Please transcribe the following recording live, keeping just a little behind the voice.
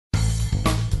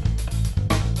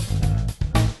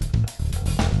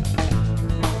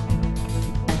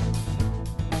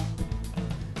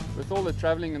all the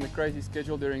traveling and the crazy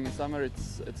schedule during the summer,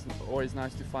 it's always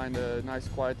nice to find a nice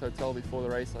quiet hotel before the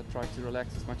race. I try to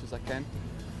relax as much as I can,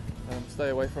 stay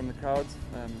away from the crowds.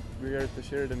 We're here at the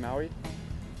Sheraton Maui,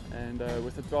 and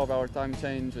with the 12-hour time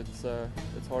change, it's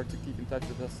hard to keep in touch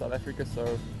with South Africa,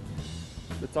 so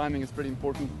the timing is pretty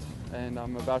important, and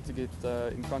I'm about to get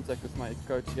in contact with my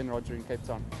coach Ian Roger in Cape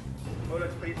Town. Well,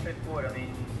 it's pretty straightforward. I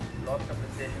mean, last couple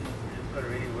of sessions, you just got to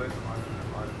really work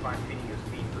on fine-tuning your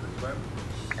speed for the swim,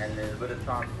 and there's a bit of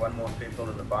time for one more threshold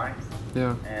of the bike.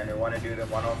 Yeah. And we want to do them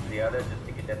one after the other just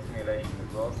to get that simulation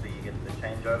as well, so you get the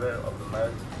changeover of the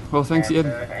modes. Well, thanks, Ian.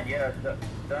 And yeah,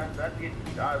 don't get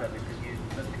heat either, because you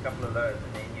missed a couple of those,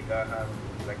 and then you go home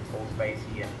like all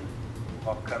spacey and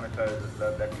half comatose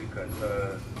as that weekend.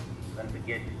 So don't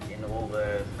forget in all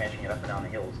the smashing it up and down the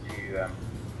hills to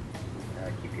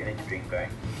keep your energy drink going.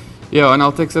 Yeah, and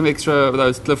I'll take some extra of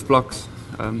those cliff blocks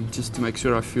just to make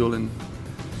sure I fuel and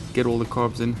get all the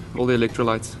carbs in, all the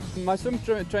electrolytes. My swim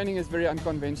training is very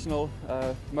unconventional.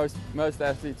 Most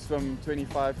athletes swim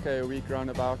 25k a week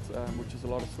roundabout, which is a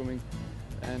lot of swimming.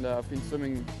 And I've been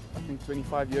swimming, I think,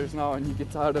 25 years now, and you get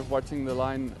tired of watching the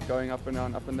line going up and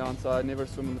down, so I never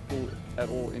swim in the pool at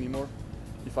all anymore,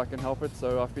 if I can help it.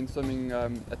 So I've been swimming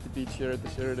at the beach here at the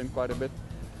Sheraton quite a bit.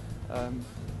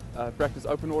 I practice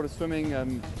open water swimming.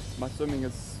 My swimming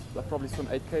is, I probably swim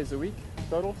 8k's a week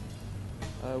total,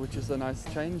 which is a nice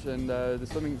change. And the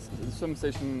swim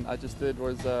session I just did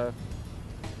was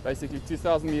basically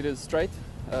 2,000 meters straight.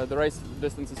 The race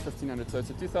distance is 1,500, so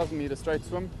it's a 2,000 meter straight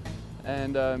swim.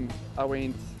 And I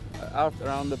went out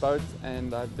around the boat,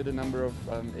 and I did a number of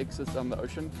exits on the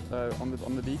ocean,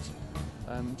 on the beach,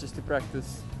 just to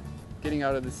practice getting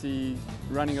out of the sea,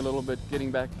 running a little bit,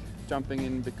 getting back, jumping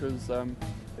in, because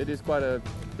it is quite a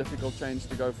difficult change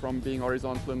to go from being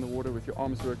horizontal in the water with your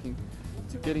arms working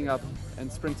to getting up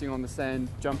and sprinting on the sand,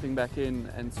 jumping back in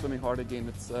and swimming hard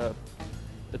again.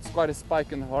 It's quite a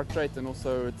spike in the heart rate, and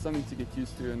also it's something to get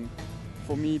used to. And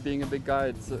for me, being a big guy,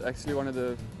 it's actually one of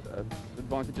the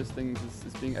advantageous things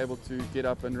is being able to get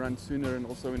up and run sooner, and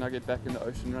also when I get back in the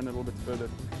ocean, run a little bit further.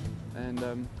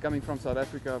 And coming from South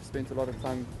Africa, I've spent a lot of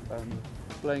time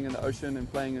playing in the ocean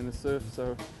and playing in the surf,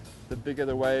 so the bigger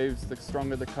the waves, the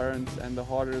stronger the currents, and the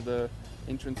harder the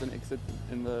entrance and exit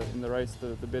in the race,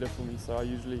 the better for me. So I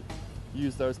usually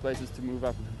use those places to move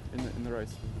up in the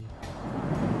race.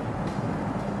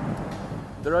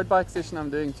 The road bike session I'm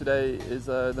doing today is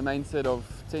the main set of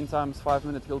 10 times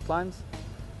 5-minute hill climbs,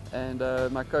 and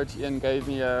my coach Ian gave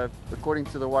me, according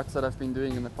to the watts that I've been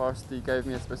doing in the past, he gave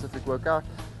me a specific workout.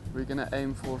 We're going to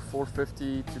aim for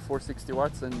 450 to 460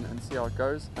 watts and see how it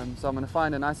goes. So I'm going to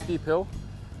find a nice steep hill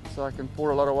so I can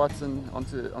pour a lot of watts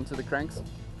onto the cranks.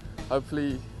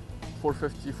 Hopefully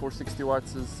 450, 460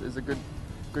 watts is a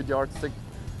good yardstick.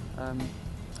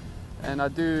 And I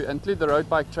do include the road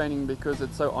bike training because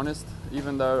it's so honest.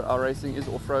 Even though our racing is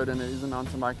off-road and it is a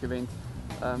mountain bike event,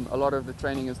 a lot of the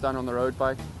training is done on the road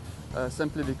bike,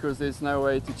 simply because there's no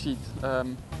way to cheat.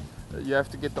 You have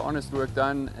to get the honest work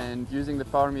done, and using the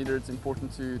power meter, it's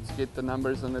important to get the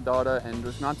numbers and the data, and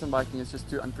with mountain biking it's just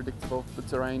too unpredictable. The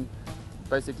terrain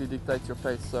basically dictates your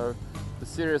pace. So the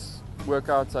serious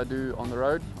workouts I do on the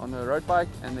road bike,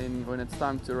 and then when it's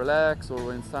time to relax or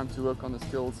when it's time to work on the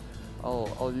skills,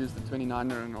 I'll use the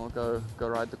 29er and I'll go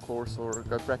ride the course or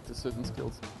go practice certain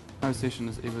skills. No session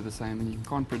is ever the same, and you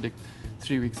can't predict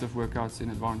 3 weeks of workouts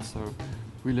in advance. So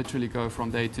we literally go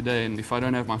from day to day, and if I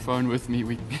don't have my phone with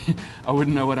me, I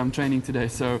wouldn't know what I'm training today.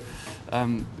 So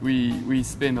we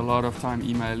spend a lot of time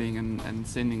emailing and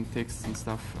sending texts and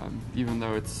stuff, even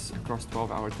though it's across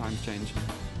 12-hour time change.